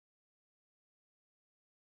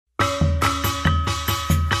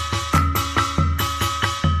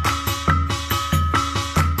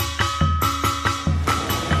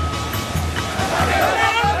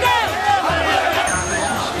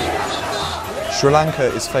Sri Lanka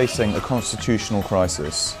is facing a constitutional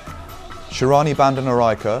crisis. Sharani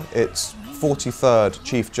Bandaranayake, its 43rd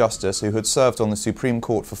Chief Justice, who had served on the Supreme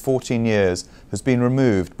Court for 14 years, has been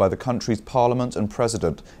removed by the country's Parliament and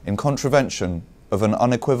President in contravention of an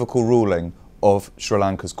unequivocal ruling of Sri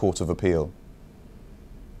Lanka's Court of Appeal.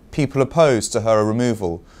 People opposed to her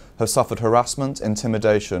removal have suffered harassment,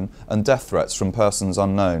 intimidation and death threats from persons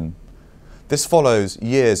unknown. This follows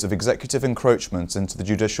years of executive encroachment into the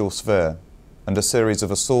judicial sphere and a series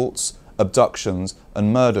of assaults, abductions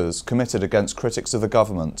and murders committed against critics of the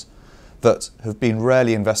government that have been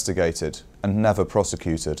rarely investigated and never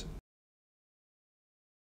prosecuted.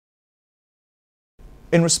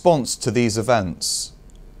 In response to these events,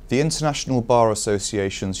 the International Bar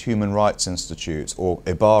Association's Human Rights Institute, or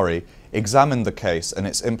IBAHRI, examined the case and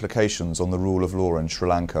its implications on the rule of law in Sri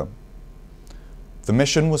Lanka. The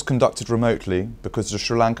mission was conducted remotely because the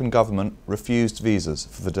Sri Lankan government refused visas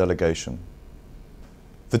for the delegation.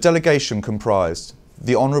 The delegation comprised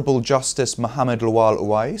the Honourable Justice Mohammed Lawal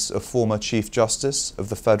Uwais, a former Chief Justice of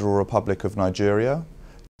the Federal Republic of Nigeria,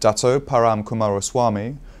 Dato Param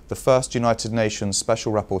Kumaraswamy, the first United Nations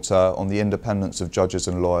Special Rapporteur on the independence of judges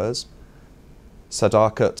and lawyers,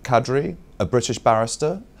 Sadakat Kadri, a British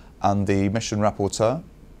barrister and the mission rapporteur,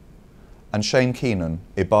 and Shane Keenan,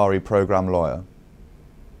 IBAHRI programme lawyer.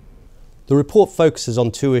 The report focuses on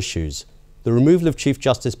two issues: the removal of Chief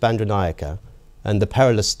Justice Bandaranayake and the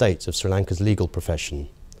perilous state of Sri Lanka's legal profession.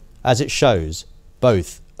 As it shows,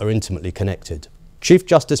 both are intimately connected. Chief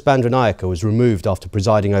Justice Bandaranayake was removed after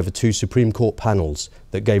presiding over two Supreme Court panels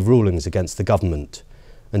that gave rulings against the government,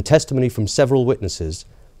 and testimony from several witnesses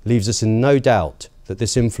leaves us in no doubt that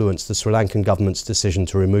this influenced the Sri Lankan government's decision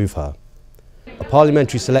to remove her. A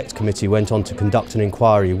parliamentary select committee went on to conduct an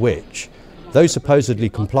inquiry which, though supposedly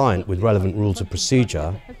compliant with relevant rules of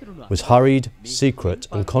procedure, was hurried, secret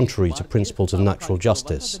and contrary to principles of natural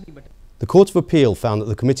justice. The Court of Appeal found that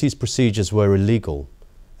the committee's procedures were illegal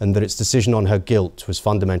and that its decision on her guilt was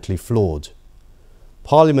fundamentally flawed.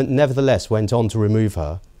 Parliament nevertheless went on to remove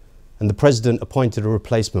her, and the President appointed a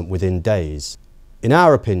replacement within days. In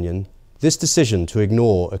our opinion, this decision to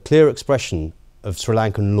ignore a clear expression of Sri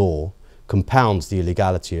Lankan law compounds the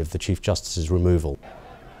illegality of the Chief Justice's removal.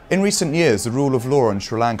 In recent years, the rule of law in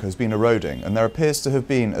Sri Lanka has been eroding, and there appears to have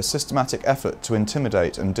been a systematic effort to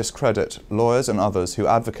intimidate and discredit lawyers and others who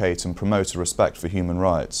advocate and promote a respect for human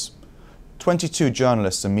rights. 22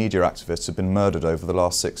 journalists and media activists have been murdered over the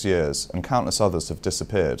last 6 years, and countless others have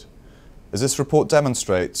disappeared. As this report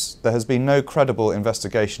demonstrates, there has been no credible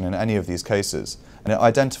investigation in any of these cases, and it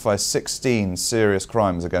identifies 16 serious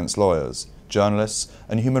crimes against lawyers, journalists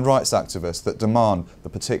and human rights activists that demand the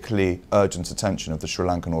particularly urgent attention of the Sri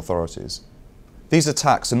Lankan authorities. These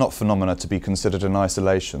attacks are not phenomena to be considered in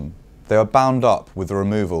isolation. They are bound up with the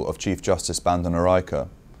removal of Chief Justice Bandaranayake.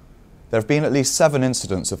 There have been at least 7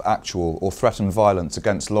 incidents of actual or threatened violence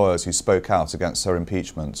against lawyers who spoke out against her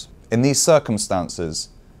impeachment. In these circumstances,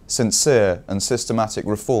 sincere and systematic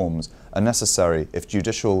reforms are necessary if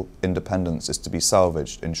judicial independence is to be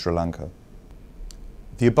salvaged in Sri Lanka.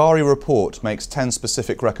 The IBAHRI report makes 10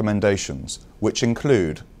 specific recommendations, which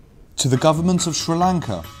include to the government of Sri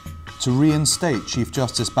Lanka to reinstate Chief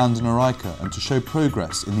Justice Bandaranayake and to show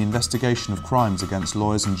progress in the investigation of crimes against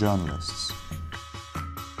lawyers and journalists.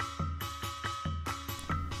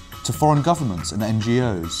 To foreign governments and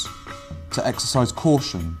NGOs to exercise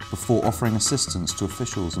caution before offering assistance to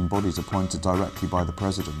officials and bodies appointed directly by the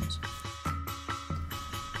President.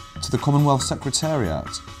 To the Commonwealth Secretariat,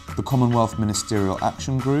 the Commonwealth Ministerial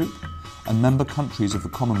Action Group and member countries of the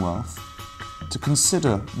Commonwealth to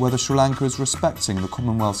consider whether Sri Lanka is respecting the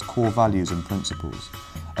Commonwealth's core values and principles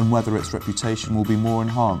and whether its reputation will be more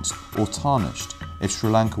enhanced or tarnished if Sri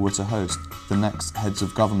Lanka were to host the next Heads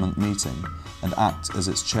of Government meeting and act as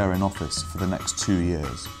its chair in office for the next 2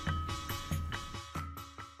 years.